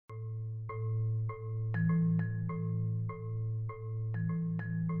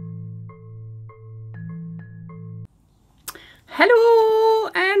Hello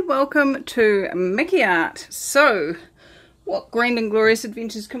and welcome to Mickey Art. So, what grand and glorious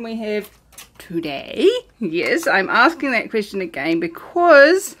adventures can we have today? Yes, I'm asking that question again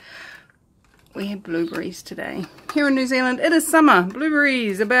because we have blueberries today. Here in New Zealand, it is summer.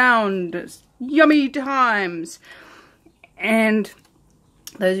 Blueberries abound. It's yummy times. And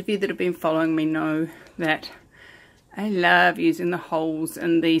those of you that have been following me know that I love using the holes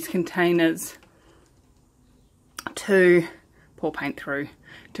in these containers to pour paint through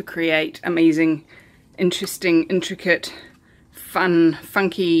to create amazing, interesting, intricate, fun,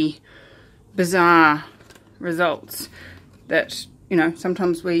 funky, bizarre results that, you know,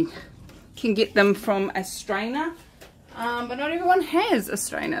 sometimes we can get them from a strainer, but not everyone has a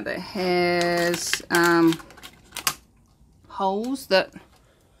strainer that has holes that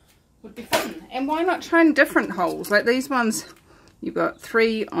would be fun. And why not try different holes? Like these ones, you've got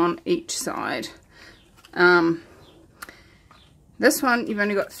 3 on each side. This one, you've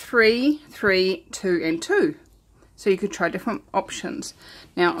only got 3, 3, 2 and 2. So you could try different options.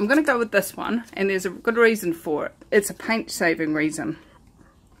 Now, I'm going to go with this one, and there's a good reason for it. It's a paint saving reason.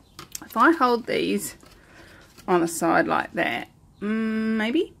 If I hold these on the side like that,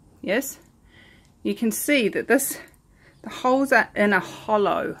 maybe, yes, you can see that the holes are in a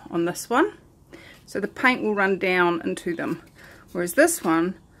hollow on this one. So the paint will run down into them. Whereas this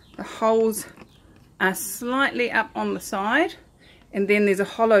one, the holes are slightly up on the side. And then there's a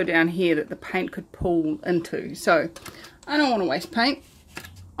hollow down here that the paint could pull into. So I don't want to waste paint.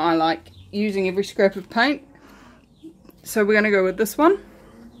 I like using every scrap of paint. So we're going to go with this one.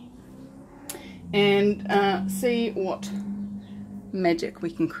 And see what magic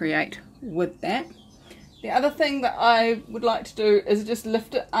we can create with that. The other thing that I would like to do is just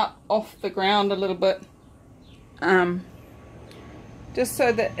lift it up off the ground a little bit. Just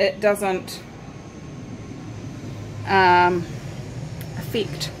so that it doesn't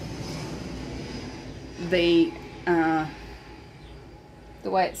affect the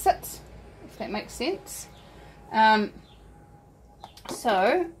way it sits, if that makes sense.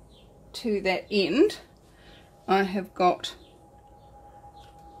 So to that end, I have got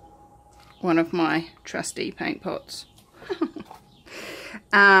one of my trusty paint pots.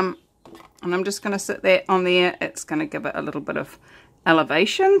 And I'm just going to sit that on there. It's going to give it a little bit of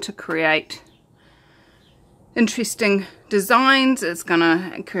elevation to create interesting designs. It's going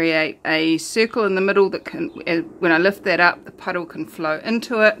to create a circle in the middle that can, when I lift that up, the puddle can flow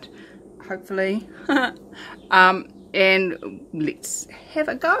into it, hopefully. And let's have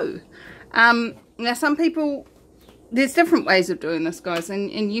a go. Now some people, there's different ways of doing this, guys,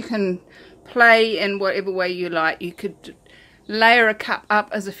 and you can play in whatever way you like. You could layer a cup up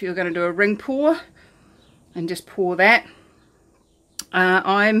as if you're going to do a ring pour and just pour that.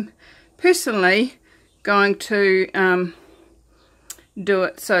 I'm personally going to do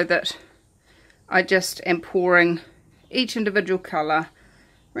it so that I just am pouring each individual colour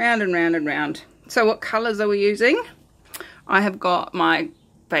round and round and round. So what colours are we using? I have got my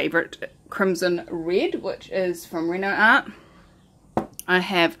favourite crimson red, which is from Reno Art. I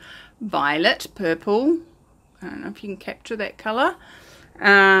have violet purple. I don't know if you can capture that colour.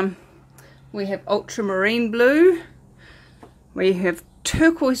 We have ultramarine blue. We have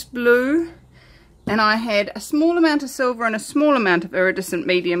turquoise blue. And I had a small amount of silver and a small amount of iridescent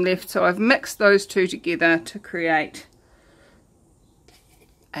medium left, so I've mixed those two together to create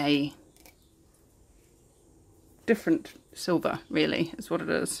a different silver, really, is what it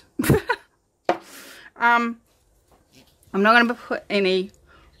is. I'm not going to put any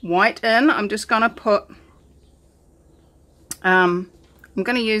white in. I'm just going to put, I'm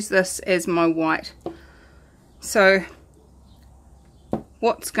going to use this as my white. So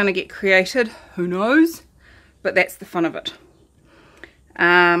what's going to get created, who knows, but that's the fun of it.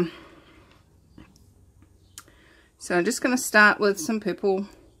 So I'm just going to start with some purple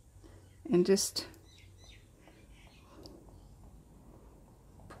and just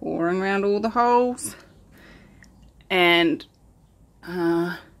pouring around all the holes, and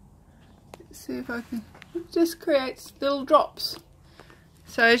let's see if I can just create little drops.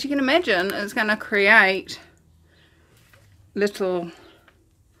 So as you can imagine, it's going to create little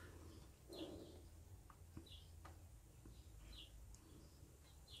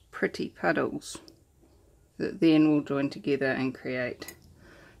pretty puddles that then will join together and create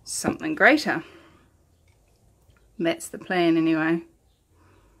something greater. That's the plan anyway.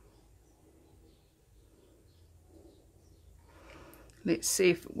 Let's see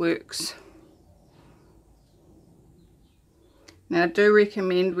if it works. Now I do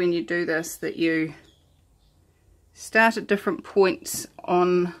recommend when you do this that you start at different points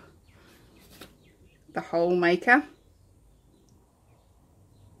on the hole maker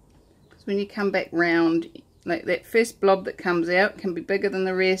when you come back round, like that first blob that comes out can be bigger than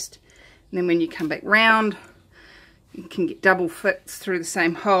the rest, and then when you come back round you can get double fits through the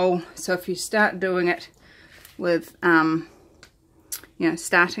same hole. So if you start doing it with you know,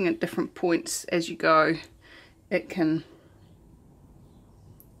 starting at different points as you go, it can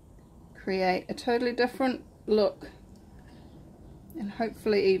create a totally different look and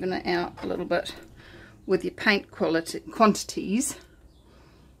hopefully even it out a little bit with your paint quantities.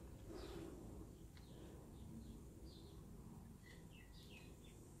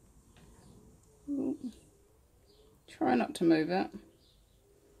 Ooh. Try not to move it.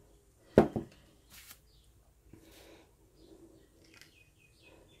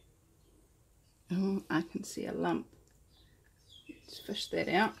 Oh, I can see a lump. Let's fish that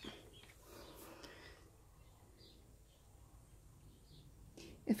out.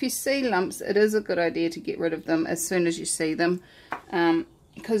 If you see lumps, it is a good idea to get rid of them as soon as you see them,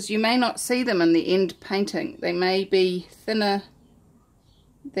 because you may not see them in the end painting. They may be thinner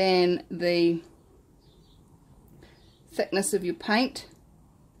than the thickness of your paint,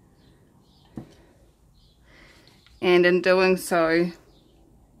 and in doing so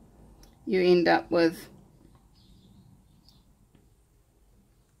you end up with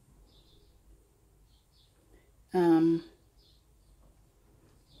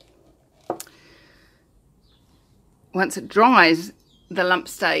once it dries, the lump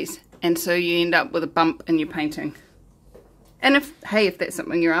stays, and so you end up with a bump in your painting. And if, hey, if that's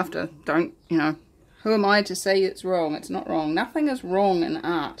something you're after, don't, you know, who am I to say it's wrong? It's not wrong. Nothing is wrong in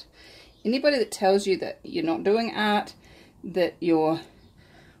art. Anybody that tells you that you're not doing art, that you're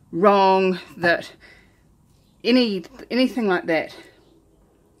wrong, that anything like that,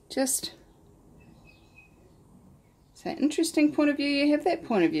 just say, interesting point of view. You have that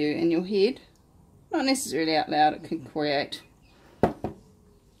point of view in your head, not necessarily out loud. It can create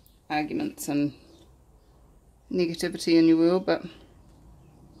arguments and negativity in your world, but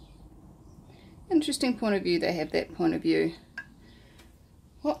interesting point of view. They have that point of view.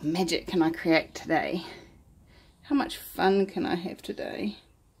 What magic can I create today? How much fun can I have today?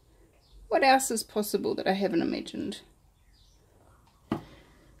 What else is possible that I haven't imagined?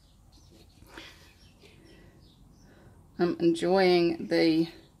 I'm enjoying the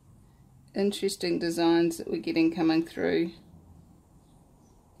interesting designs that we're getting coming through.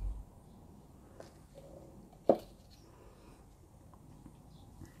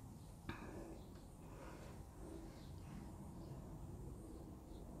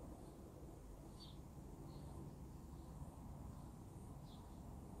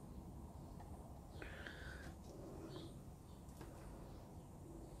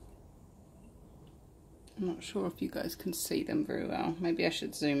 I'm not sure if you guys can see them very well. Maybe I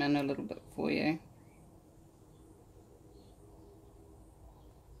should zoom in a little bit for you.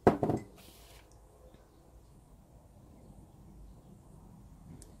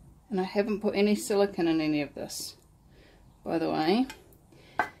 And I haven't put any silicone in any of this, by the way.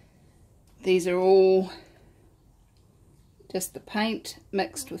 These are all just the paint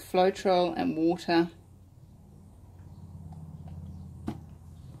mixed with Floetrol and water.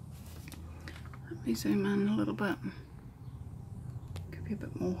 Let me zoom in a little bit. Could be a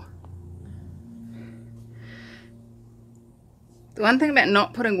bit more. The one thing about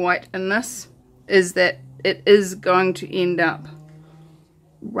not putting white in this is that it is going to end up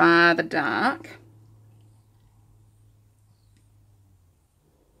rather dark.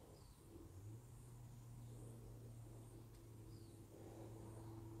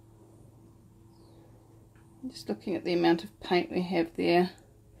 Just looking at the amount of paint we have there,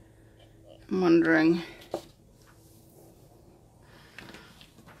 I'm wondering,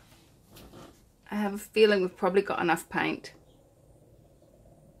 I have a feeling we've probably got enough paint.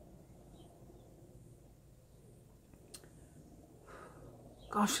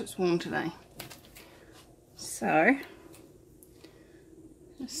 Gosh, it's warm today. So,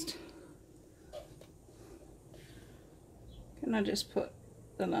 can I just put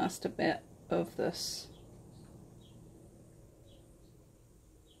the last bit of this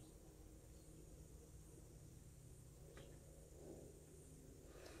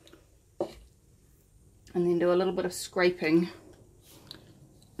and then do a little bit of scraping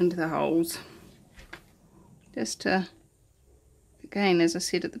into the holes, just to, again, as I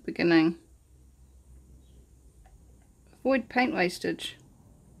said at the beginning, avoid paint wastage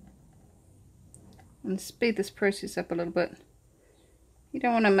and speed this process up a little bit. You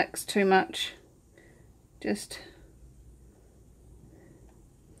don't want to mix too much, just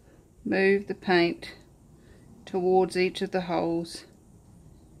move the paint towards each of the holes.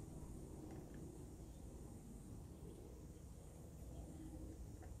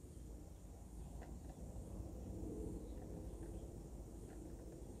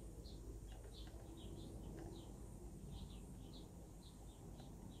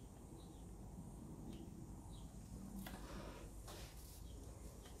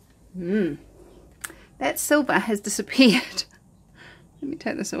 That silver has disappeared. Let me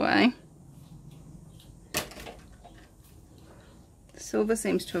take this away. The silver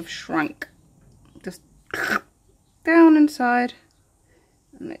seems to have shrunk. Just down inside.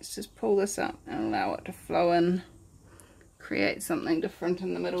 And let's just pull this up and allow it to flow in. Create something different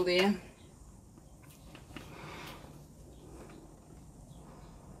in the middle there.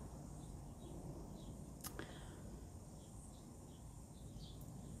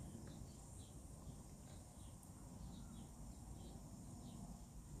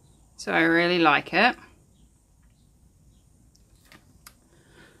 So I really like it.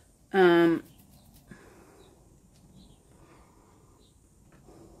 I'm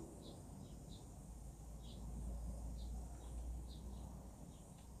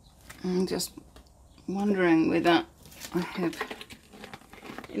just wondering whether I have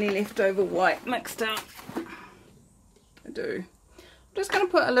any leftover white mixed up. I do. I'm just going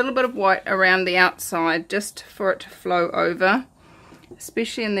to put a little bit of white around the outside just for it to flow over,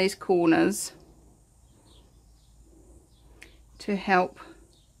 especially in these corners, to help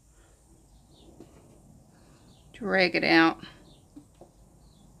drag it out.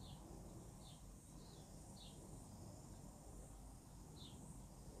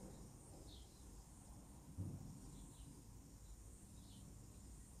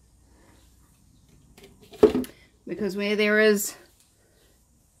 Because where there is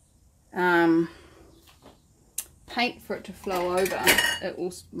paint for it to flow over, it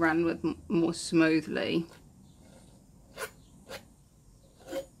will run with more smoothly.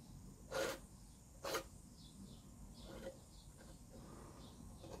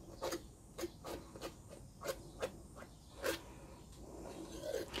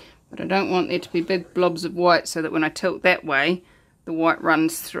 But I don't want there to be big blobs of white so that when I tilt that way, the white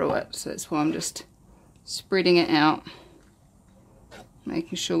runs through it. So that's why I'm just spreading it out,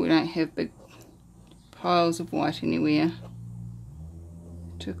 making sure we don't have big piles of white anywhere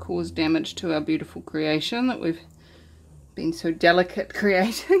to cause damage to our beautiful creation that we've been so delicate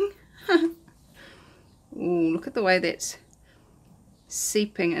creating. Ooh, look at the way that's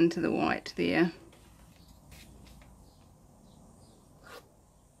seeping into the white there.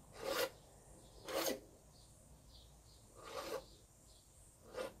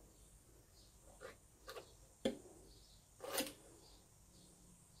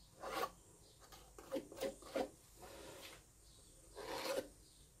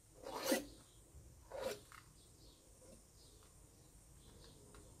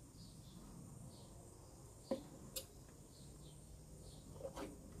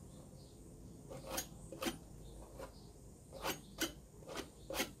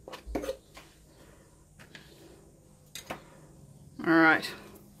 Alright,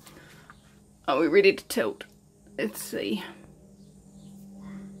 are we ready to tilt? Let's see.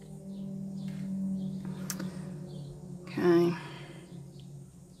 Okay.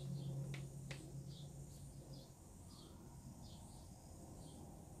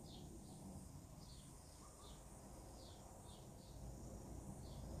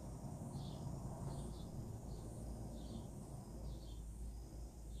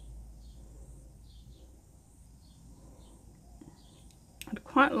 I'd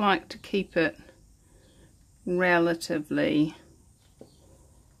quite like to keep it relatively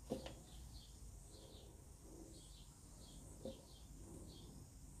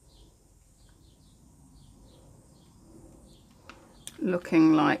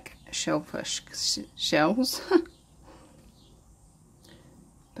looking like shellfish shells.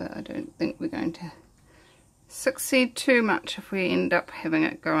 But I don't think we're going to succeed too much if we end up having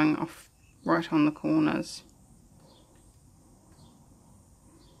it going off right on the corners.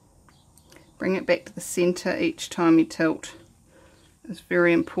 Bring it back to the center each time you tilt. It's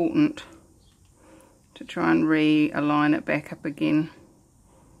very important to try and realign it back up again.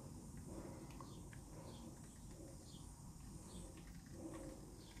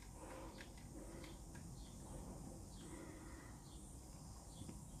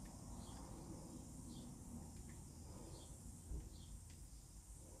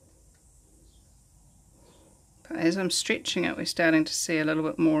 But as I'm stretching it, we're starting to see a little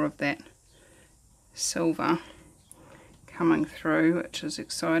bit more of that silver coming through, which is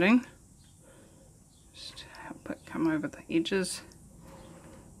exciting. Just help it come over the edges.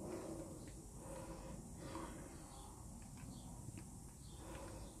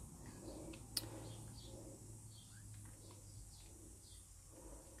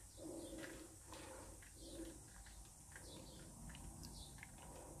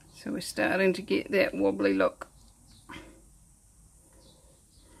 So we're starting to get that wobbly look.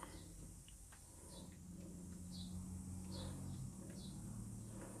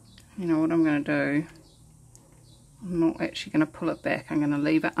 going to do, I'm not actually going to pull it back, I'm going to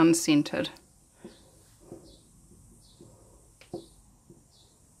leave it unscented.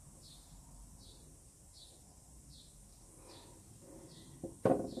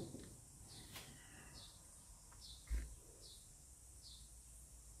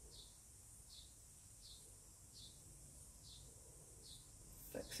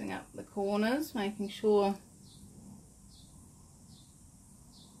 Fixing up the corners, making sure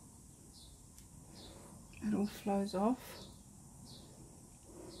it all flows off.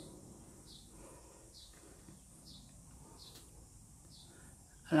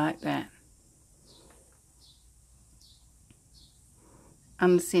 I like that.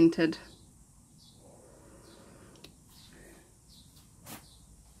 Unscented.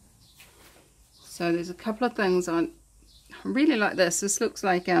 So there's a couple of things I really like this. This looks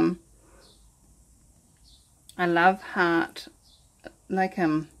like a love heart, like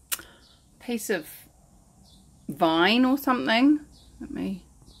piece of vine or something. Let me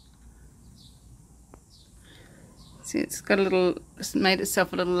see, it's got a little, it's made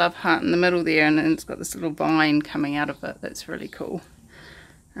itself a little love heart in the middle there, and then it's got this little vine coming out of it. That's really cool.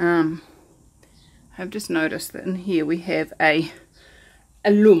 I've just noticed that in here we have a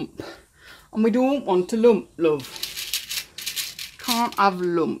lump, and we don't want a lump, love. Can't have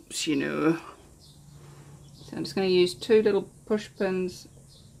lumps, you know. So I'm just going to use 2 little push pins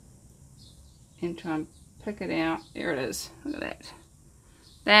and try and pick it out. There it is. Look at that.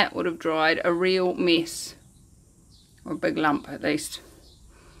 That would have dried a real mess, or a big lump at least.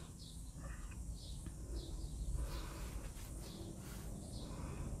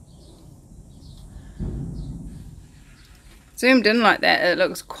 Zoomed in like that, it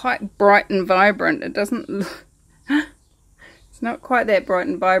looks quite bright and vibrant. It doesn't look, it's not quite that bright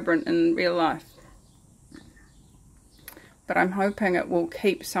and vibrant in real life, but I'm hoping it will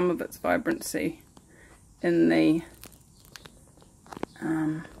keep some of its vibrancy in the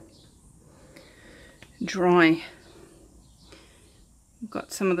dry.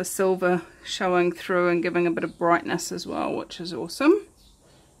 Got some of the silver showing through and giving a bit of brightness as well, which is awesome.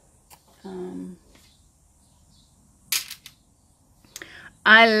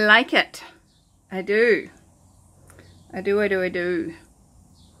 I like it. I do. I do.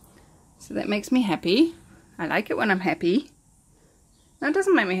 So that makes me happy. I like it when I'm happy. No, it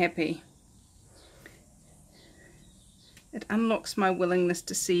doesn't make me happy. It unlocks my willingness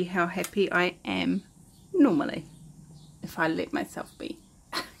to see how happy I am normally, if I let myself be.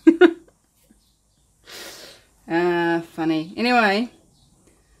 Funny. Anyway,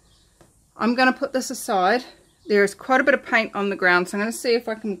 I'm going to put this aside. There is quite a bit of paint on the ground, so I'm going to see if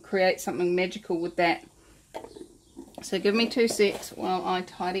I can create something magical with that. So give me 2 secs while I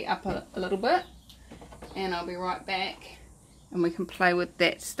tidy up a little bit, and I'll be right back, and we can play with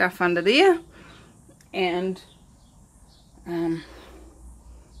that stuff under there, and then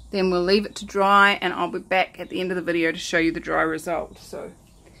we'll leave it to dry, and I'll be back at the end of the video to show you the dry result. So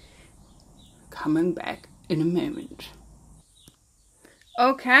coming back in a moment.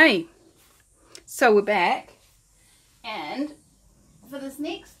 Okay, so we're back, and for this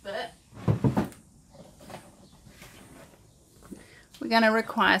next bit we're going to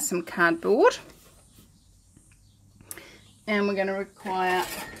require some cardboard, and we're going to require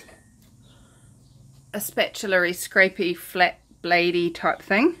a spatula-y, scrapey, flat bladey type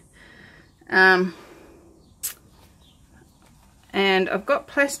thing, and I've got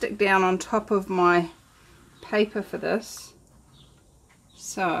plastic down on top of my paper for this,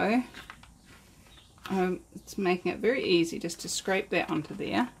 so it's making it very easy just to scrape that onto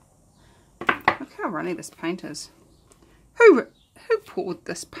there. Look how runny this paint is. Who poured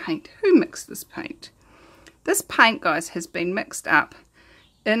this paint? Who mixed this paint? This paint, guys, has been mixed up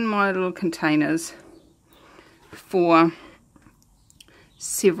in my little containers for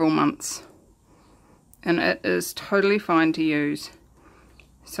several months, and it is totally fine to use.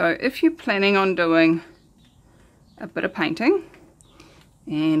 So if you're planning on doing a bit of painting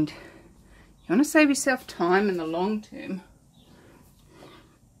and you want to save yourself time in the long term,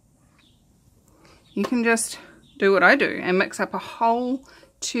 you can just do what I do and mix up a whole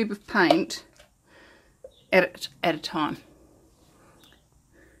tube of paint at a time.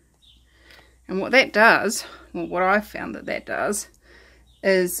 And what that does, well, what I found that does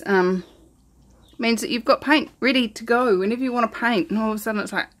is means that you've got paint ready to go whenever you want to paint, and all of a sudden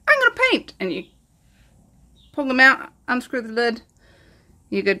it's like, I'm going to paint, and you pull them out, unscrew the lid,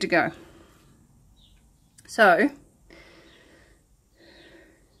 you're good to go. So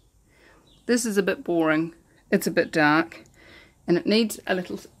this is a bit boring, it's a bit dark, and it needs a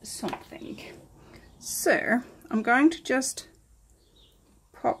little something. So I'm going to just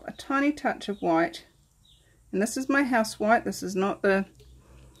pop a tiny touch of white, and this is my house white, this is not the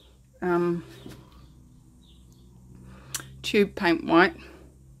tube paint white,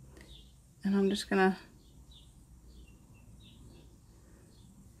 and I'm just gonna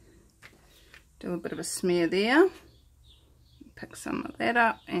do a bit of a smear there, pick some of that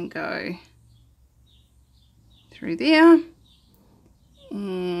up and go through there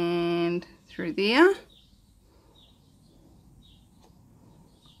and through there,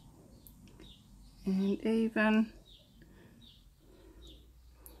 and even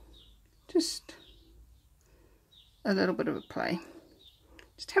just a little bit of a play.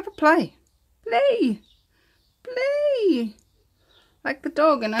 Just have a play. Play! Play! Like the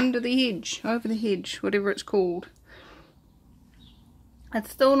dog and under the hedge, over the hedge, whatever it's called.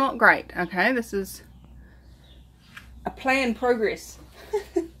 It's still not great, okay? This is a play in progress.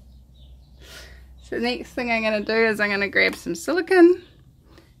 So the next thing I'm going to do is I'm going to grab some silicone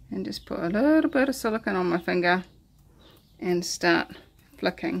and just put a little bit of silicone on my finger and start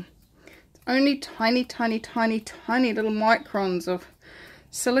flicking. It's only tiny, tiny, tiny, tiny little microns of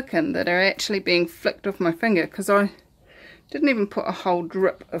silicone that are actually being flicked off my finger, because I didn't even put a whole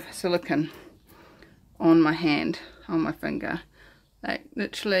drip of silicone on my hand, on my finger. Like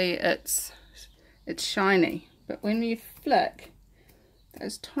literally it's shiny, but when you flick,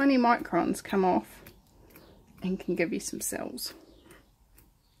 those tiny microns come off and can give you some cells.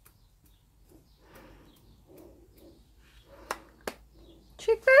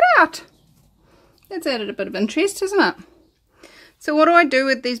 Check that out. That's added a bit of interest, isn't it? So what do I do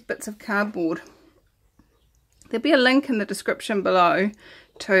with these bits of cardboard? There'll be a link in the description below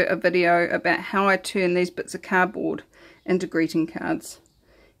to a video about how I turn these bits of cardboard into greeting cards.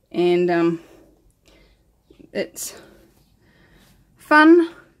 And it's fun.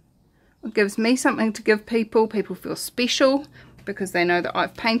 It gives me something to give people. People feel special because they know that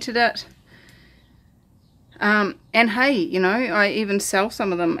I've painted it. And hey, you know, I even sell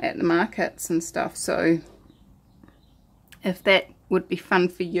some of them at the markets and stuff. So if that would be fun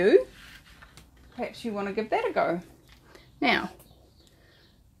for you, perhaps you want to give that a go. Now,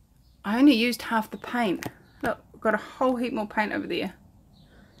 I only used half the paint. Look, I've got a whole heap more paint over there.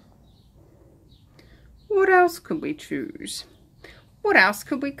 What else could we choose? What else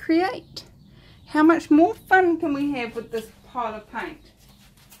could we create? How much more fun can we have with this pile of paint?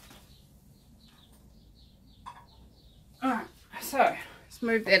 Alright, so let's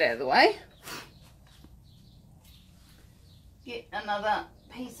move that out of the way. Get another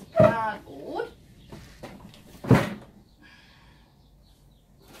piece of cardboard.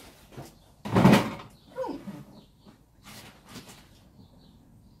 Ooh.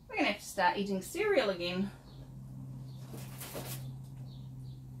 We're going to have to start eating cereal again.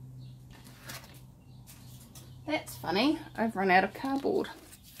 That's funny, I've run out of cardboard.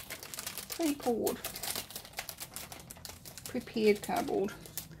 Prepared cardboard.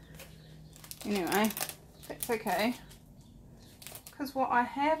 Anyway, that's okay, because what I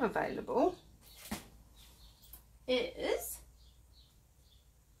have available is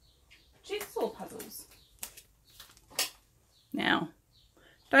jigsaw puzzles. Now,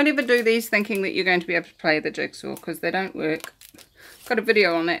 don't ever do these thinking that you're going to be able to play the jigsaw, because they don't work. Got a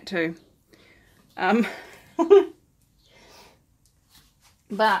video on that too.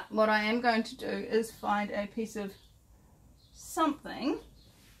 But what I am going to do is find a piece of something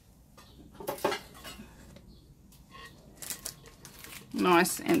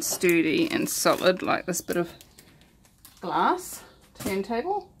nice and sturdy and solid, like this bit of glass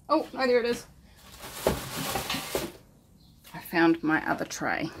turntable. Oh no, there it is. I found my other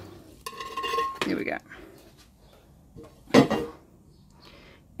tray. There we go.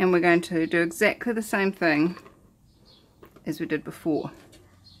 And we're going to do exactly the same thing as we did before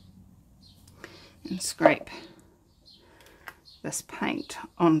and scrape this paint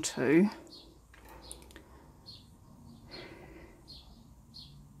onto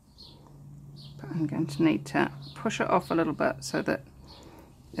but I'm going to need to push it off a little bit so that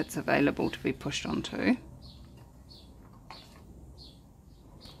it's available to be pushed onto.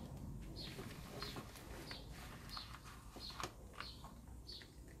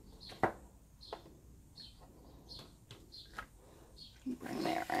 Bring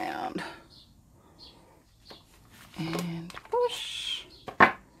that around and push.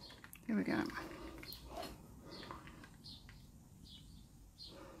 There we go.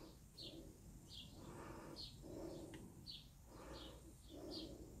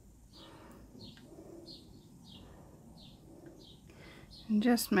 And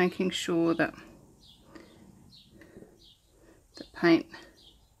just making sure that the paint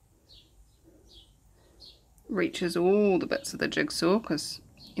reaches all the bits of the jigsaw, because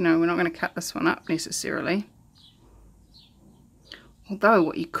you know, we're not going to cut this one up necessarily. Although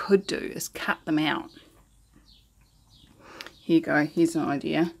what you could do is cut them out. Here you go, here's an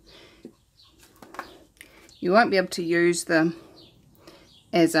idea. You won't be able to use them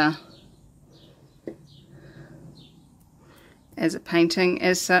as a painting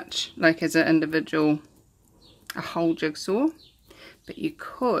as such, like as an individual, a whole jigsaw, but you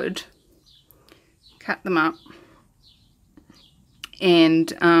could cut them up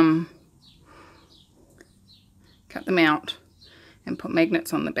and cut them out and put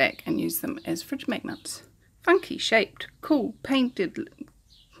magnets on the back and use them as fridge magnets. Funky shaped, cool, painted.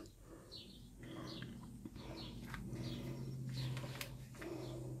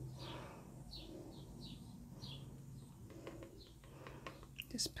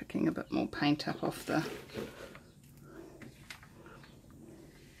 Just picking a bit more paint up off the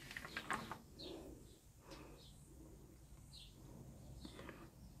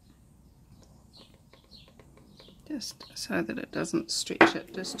just so that it doesn't stretch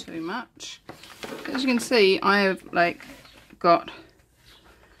it just too much. As you can see, I have like got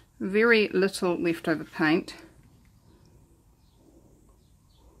very little leftover paint.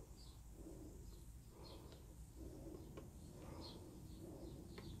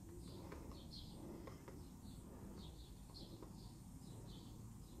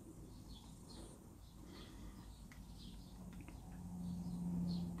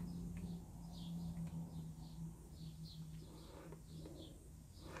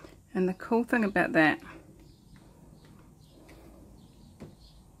 And the cool thing about that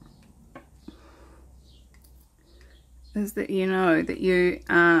is that you know that you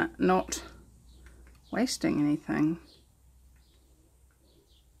are not wasting anything.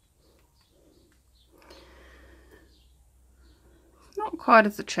 Not quite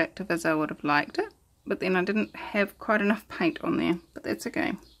as attractive as I would have liked it, but then I didn't have quite enough paint on there, but that's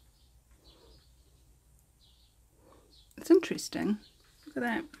okay. It's interesting. Look at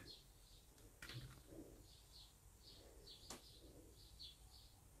that.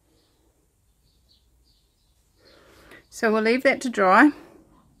 So we'll leave that to dry,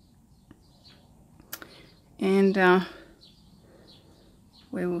 and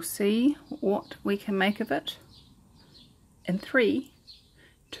we will see what we can make of it in 3,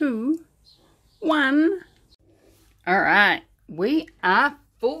 2, 1. Alright, we are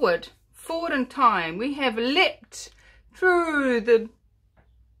forward in time. We have leapt through the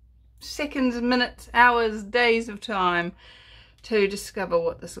seconds, minutes, hours, days of time to discover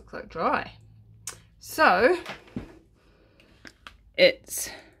what this looks like dry. So it's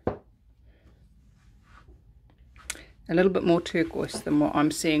a little bit more turquoise than what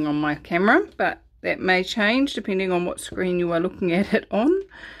I'm seeing on my camera, but that may change depending on what screen you are looking at it on.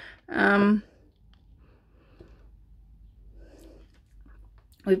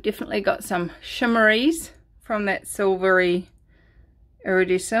 We've definitely got some shimmeries from that silvery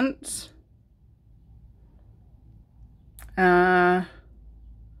iridescence.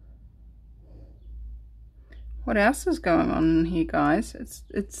 What else is going on in here, guys?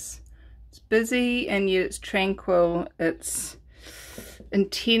 It's busy and yet it's tranquil. It's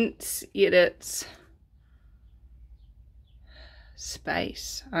intense yet it's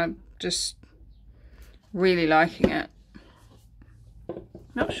space. I'm just really liking it.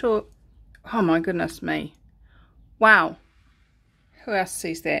 Not sure. Oh my goodness me. Wow. Who else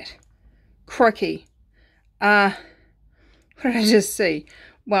sees that? Crikey. What did I just see?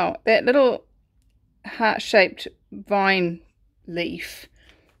 Wow, that little heart-shaped vine leaf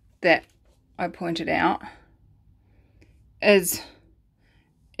that I pointed out is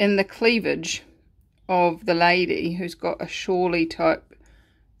in the cleavage of the lady who's got a shawly type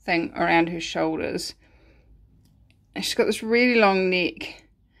thing around her shoulders, and she's got this really long neck,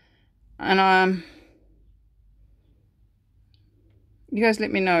 and you guys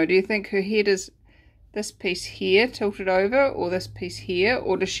let me know, do you think her head is this piece here tilted over, or this piece here,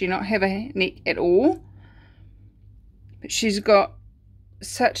 or does she not have a neck at all? But she's got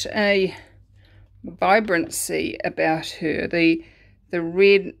such a vibrancy about her. The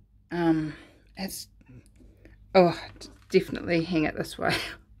red, it's, oh, definitely hang it this way.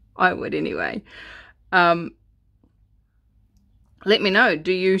 I would anyway. Let me know,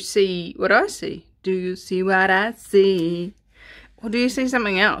 do you see what I see? Do you see what I see? Or do you see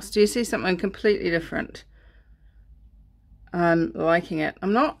something else? Do you see something completely different? I'm liking it.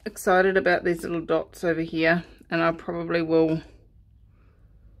 I'm not excited about these little dots over here, and I probably will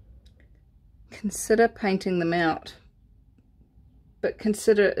consider painting them out. But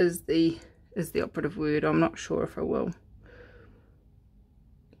consider is the operative word. I'm not sure if I will.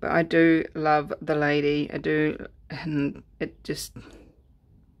 But I do love the lady. I do, and it just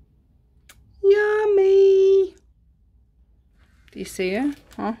Yummy! Do you see her?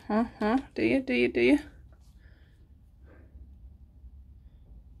 Do you?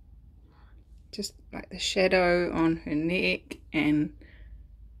 Just like the shadow on her neck, and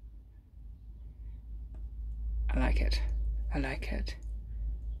I like it.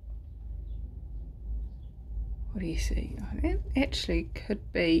 What do you see? Oh, that actually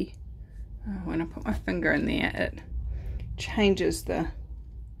could be, when I put my finger in there, it changes the,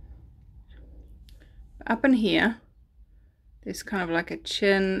 up in here, there's kind of like a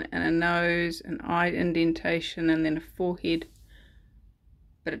chin and a nose, an eye indentation, and then a forehead,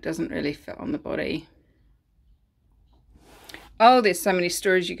 but it doesn't really fit on the body. Oh, there's so many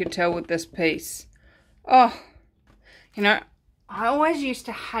stories you could tell with this piece. Oh, you know, I always used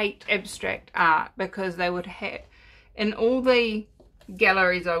to hate abstract art because they would have, in all the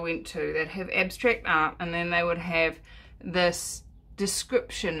galleries I went to, they'd have abstract art and then they would have this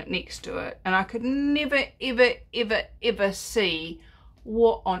description next to it, and I could never ever see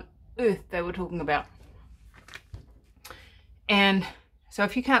what on earth they were talking about. And so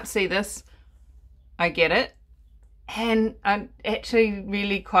if you can't see this, I get it. And I'm actually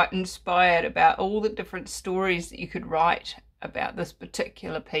really quite inspired about all the different stories that you could write about this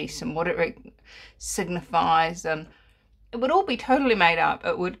particular piece and what it signifies. And it would all be totally made up.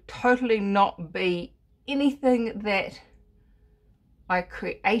 It would totally not be anything that I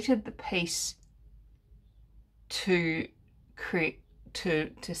created the piece to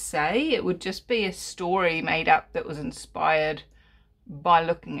say. It would just be a story made up that was inspired by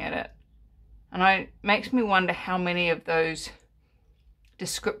looking at it. And it makes me wonder how many of those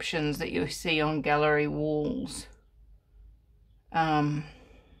descriptions that you see on gallery walls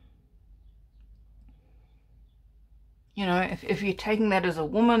you know, if you're taking that as a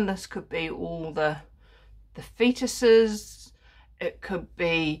woman, this could be all the fetuses, it could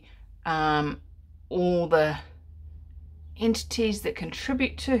be all the entities that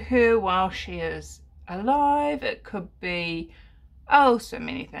contribute to her while she is alive, it could be, oh, so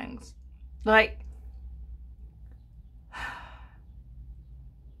many things. Like,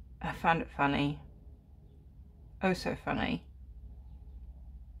 I found it funny. Oh, so funny.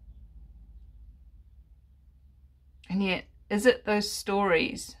 And yet, is it those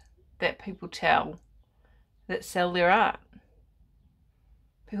stories that people tell that sell their art?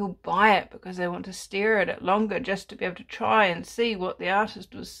 People buy it because they want to stare at it longer just to be able to try and see what the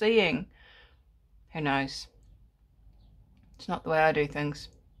artist was seeing. Who knows? It's not the way I do things.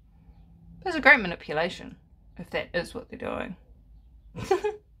 There's a great manipulation, if that is what they're doing.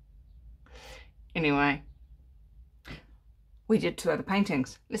 Anyway, we did 2 other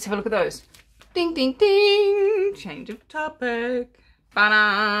paintings. Let's have a look at those. Ding, ding, ding. Change of topic.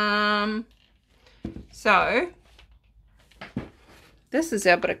 Ba-dum. So, this is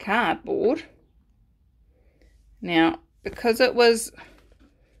our bit of cardboard. Now, because it was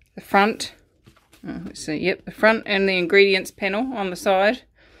the front, let's see, yep, the front and the ingredients panel on the side,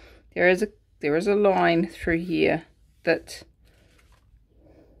 there is a line through here that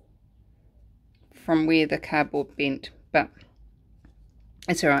from where the cardboard bent, but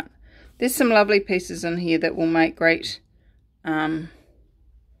it's alright. There's some lovely pieces in here that will make great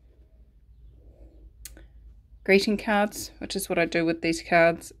greeting cards, which is what I do with these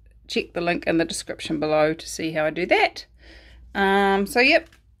cards. Check the link in the description below to see how I do that. So yep,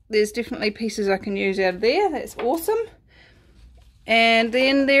 there's definitely pieces I can use out of there. That's awesome. And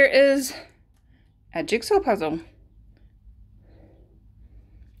then there is a jigsaw puzzle,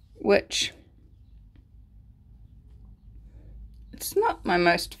 which it's not my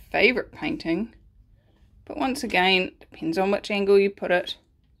most favorite painting, but once again, depends on which angle you put it.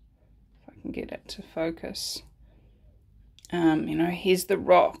 If I can get it to focus. You know, here's the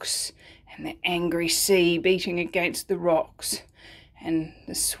rocks and the angry sea beating against the rocks and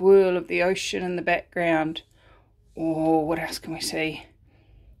the swirl of the ocean in the background. Or what else can we see?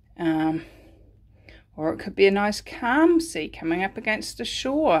 Or it could be a nice calm sea coming up against the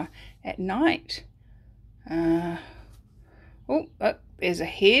shore at night. Oh, look, there's a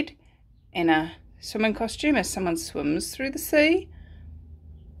head and a swimming costume as someone swims through the sea.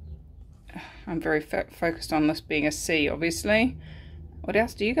 I'm very focused on this being a sea, obviously. What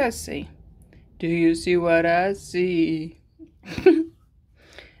else do you guys see? Do you see what I see?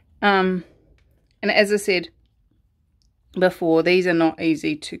 And as I said before, these are not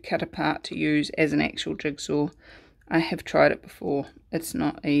easy to cut apart to use as an actual jigsaw. I have tried it before. It's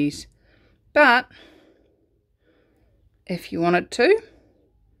not easy. But if you wanted to,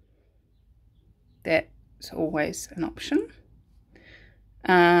 that's always an option.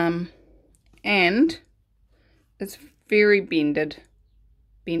 And it's very bent.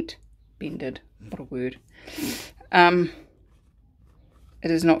 bended. What a word. It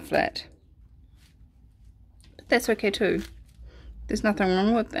is not flat. But that's okay too. There's nothing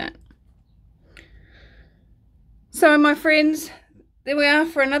wrong with that. So my friends, there we are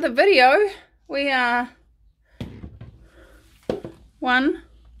for another video. We are 1,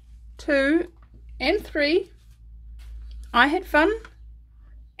 2, and 3. I had fun,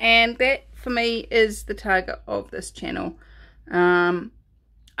 and that for me is the target of this channel.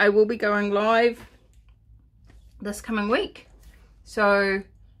 I will be going live this coming week, so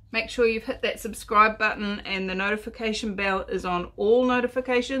make sure you've hit that subscribe button and the notification bell is on all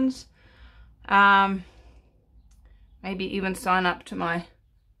notifications. Maybe even sign up to my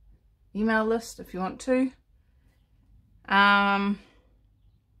email list if you want to.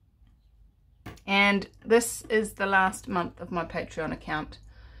 And this is the last month of my Patreon account.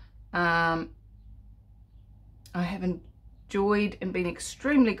 I have enjoyed and been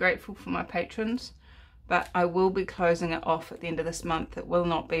extremely grateful for my patrons, but I will be closing it off at the end of this month. It will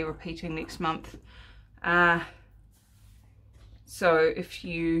not be repeating next month. So if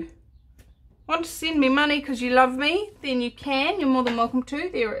you want to send me money because you love me, then you can. You're more than welcome to.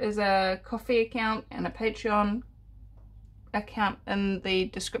 There is a Ko-fi account and a Patreon account in the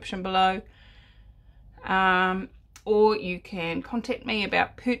description below. Or you can contact me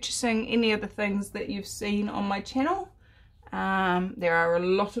about purchasing any of the things that you've seen on my channel. There are a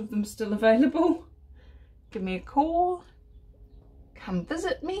lot of them still available. Give me a call, come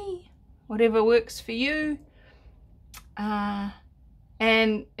visit me, whatever works for you.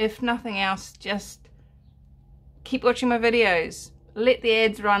 And if nothing else, just keep watching my videos. Let the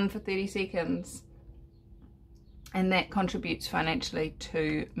ads run for 30 seconds. And that contributes financially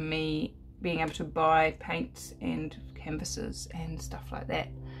to me being able to buy paints and canvases and stuff like that.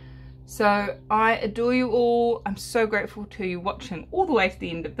 So I adore you all. I'm so grateful to you watching all the way to the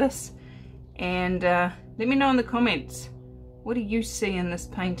end of this. And let me know in the comments, what do you see in this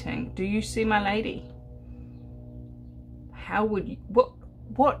painting? Do you see my lady? How would you,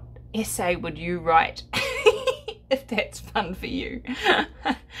 what essay would you write if that's fun for you?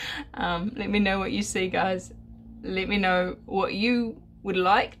 Let me know what you see, guys. Let me know what you would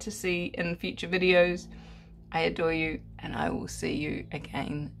like to see in future videos. I adore you, and I will see you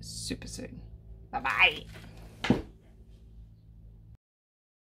again super soon. Bye bye.